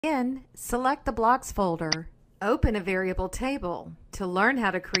Select the Blocks folder. Open a variable table. To learn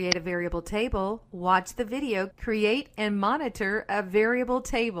how to create a variable table, watch the video Create and Monitor a Variable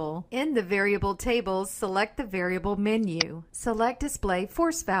Table. In the Variable Table, select the Variable menu. Select Display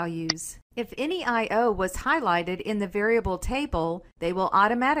Force Values. If any I/O was highlighted in the variable table, they will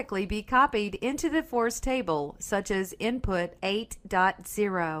automatically be copied into the force table, such as input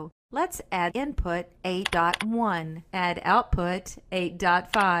 8.0. Let's add input 8.1. Add output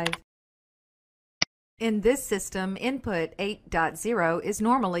 8.5. In this system, input 8.0 is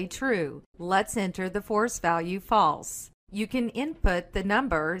normally true. Let's enter the force value false. You can input the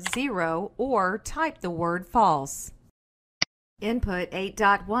number 0 or type the word false. Input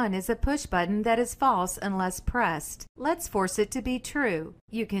 8.1 is a push button that is false unless pressed. Let's force it to be true.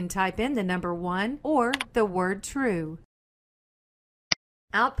 You can type in the number 1 or the word true.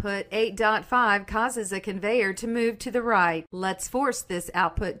 Output 8.5 causes a conveyor to move to the right. Let's force this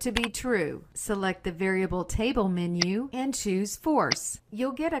output to be true. Select the Variable Table menu and choose Force.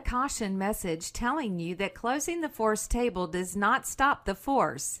 You'll get a caution message telling you that closing the force table does not stop the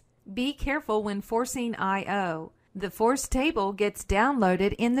force. Be careful when forcing I/O. The force table gets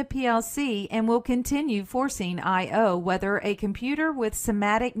downloaded in the PLC and will continue forcing I/O whether a computer with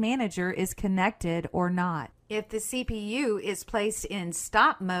Simatic Manager is connected or not. If the CPU is placed in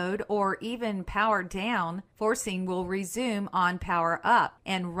stop mode or even powered down, forcing will resume on power up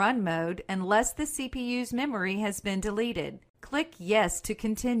and run mode unless the CPU's memory has been deleted. Click Yes to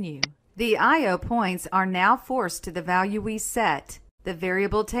continue. The I/O points are now forced to the value we set. The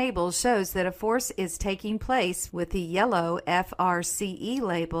variable table shows that a force is taking place with the yellow FRCE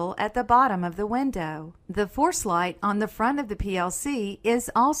label at the bottom of the window. The force light on the front of the PLC is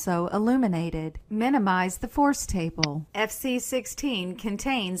also illuminated. Minimize the force table. FC16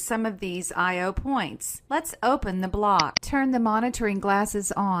 contains some of these I/O points. Let's open the block. Turn the monitoring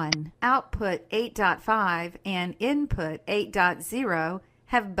glasses on. Output 8.5 and input 8.0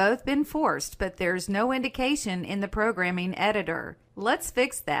 have both been forced, but there's no indication in the programming editor. Let's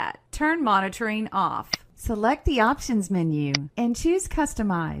fix that. Turn monitoring off. Select the Options menu and choose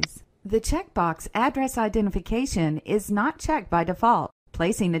Customize. The checkbox Address Identification is not checked by default.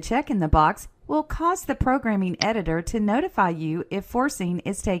 Placing a check in the box will cause the programming editor to notify you if forcing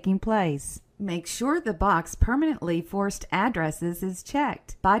is taking place. Make sure the box Permanently Forced Addresses is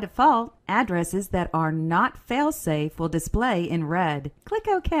checked. By default, addresses that are not fail-safe will display in red. Click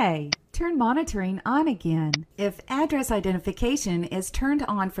OK. Turn monitoring on again. If address identification is turned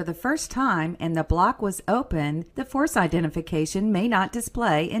on for the first time and the block was opened, the force identification may not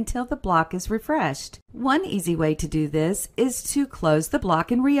display until the block is refreshed. One easy way to do this is to close the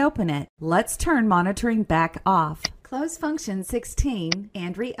block and reopen it. Let's turn monitoring back off. Close function 16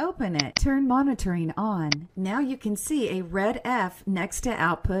 and reopen it. Turn monitoring on. Now you can see a red F next to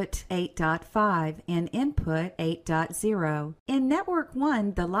output 8.5 and input 8.0. In network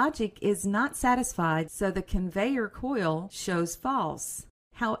 1, the logic is not satisfied, so the conveyor coil shows false.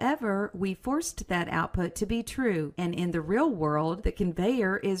 However, we forced that output to be true, and in the real world, the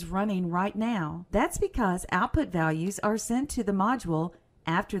conveyor is running right now. That's because output values are sent to the module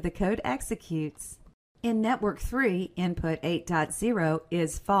after the code executes. In network 3, input 8.0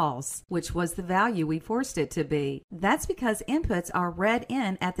 is false, which was the value we forced it to be. That's because inputs are read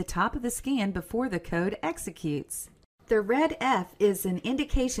in at the top of the scan before the code executes. The red F is an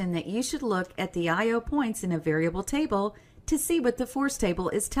indication that you should look at the I/O points in a variable table to see what the force table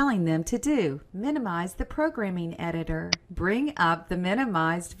is telling them to do. Minimize the programming editor. Bring up the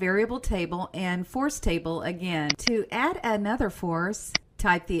minimized variable table and force table again. To add another force,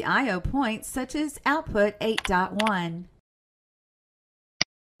 type the I/O points such as output 8.1.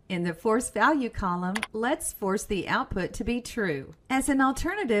 In the force value column, let's force the output to be true. As an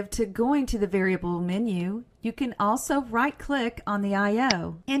alternative to going to the variable menu, you can also right-click on the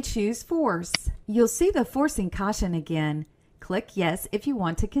I/O and choose Force. You'll see the forcing caution again. Click Yes if you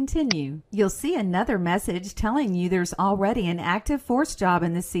want to continue. You'll see another message telling you there's already an active force job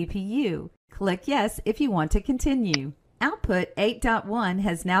in the CPU. Click Yes if you want to continue. Output 8.1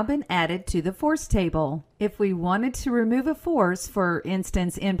 has now been added to the force table. If we wanted to remove a force, for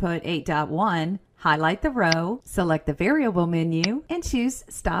instance input 8.1, highlight the row, select the variable menu, and choose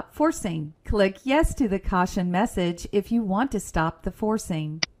Stop Forcing. Click Yes to the caution message if you want to stop the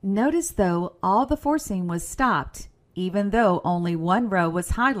forcing. Notice though, all the forcing was stopped, even though only one row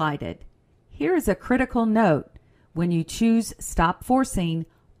was highlighted. Here is a critical note. When you choose Stop Forcing,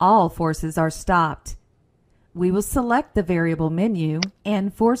 all forces are stopped. We will select the variable menu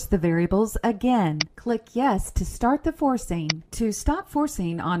and force the variables again. Click Yes to start the forcing. To stop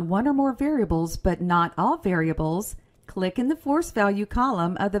forcing on one or more variables but not all variables, Click in the force value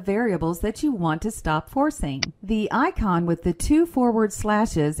column of the variables that you want to stop forcing. The icon with the 2 forward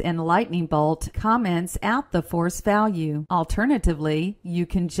slashes and lightning bolt comments out the force value. Alternatively, you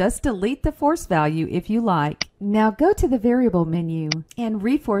can just delete the force value if you like. Now go to the variable menu and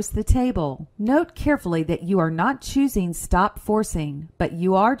reforce the table. Note carefully that you are not choosing stop forcing, but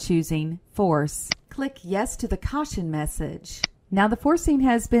you are choosing force. Click yes to the caution message. Now the forcing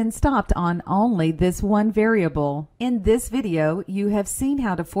has been stopped on only this one variable. In this video, you have seen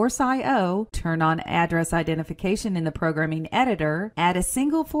how to force I/O, turn on address identification in the programming editor, add a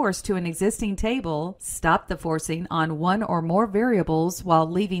single force to an existing table, stop the forcing on one or more variables while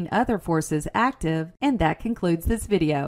leaving other forces active, and that concludes this video.